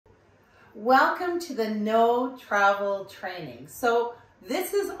Welcome to the No Travel Training. So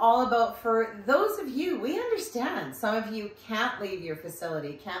this is all about, for those of you, we understand some of you can't leave your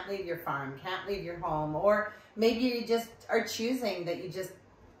facility, can't leave your farm, can't leave your home, or maybe you just are choosing that you just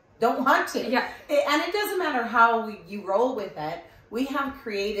don't want to. Yeah. And it doesn't matter how you roll with it. We have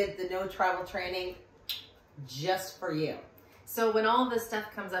created the No Travel Training just for you. So when all this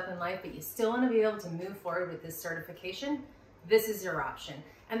stuff comes up in life, but you still want to be able to move forward with this certification, this is your option.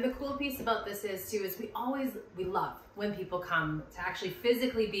 And the cool piece about this is too, is we love when people come to actually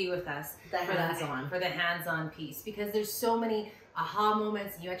physically be with us for the hands-on piece, because there's so many aha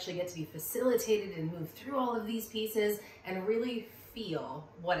moments. You actually get to be facilitated and move through all of these pieces and really feel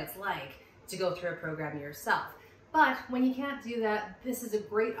what it's like to go through a program yourself. But when you can't do that, this is a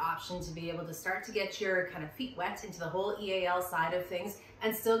great option to be able to start to get your kind of feet wet into the whole EAL side of things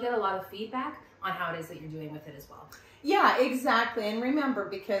and still get a lot of feedback on how it is that you're doing with it as well. Yeah, exactly. And remember,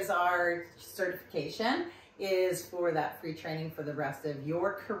 because our certification is for that free training for the rest of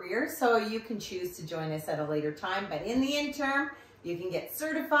your career, so you can choose to join us at a later time. But in the interim, you can get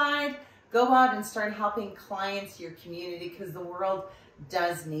certified, go out and start helping clients, your community, because the world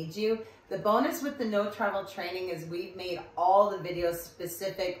does need you. The bonus with the No Travel Training is we've made all the videos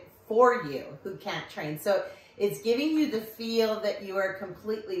specific for you who can't train. So it's giving you the feel that you are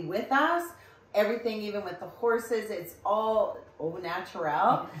completely with us. Everything, even with the horses, it's all au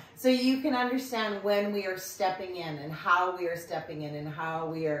naturel. So you can understand when we are stepping in and how we are stepping in and how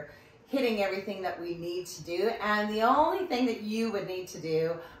we are hitting everything that we need to do. And the only thing that you would need to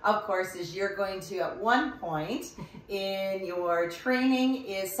do, of course, is you're going to, at one point in your training,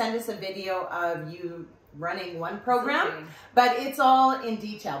 is send us a video of you running one program, but it's all in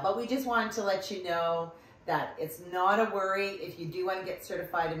detail. But we just wanted to let you know that it's not a worry if you do want to get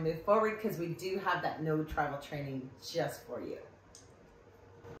certified and move forward, because we do have that No Travel Training just for you.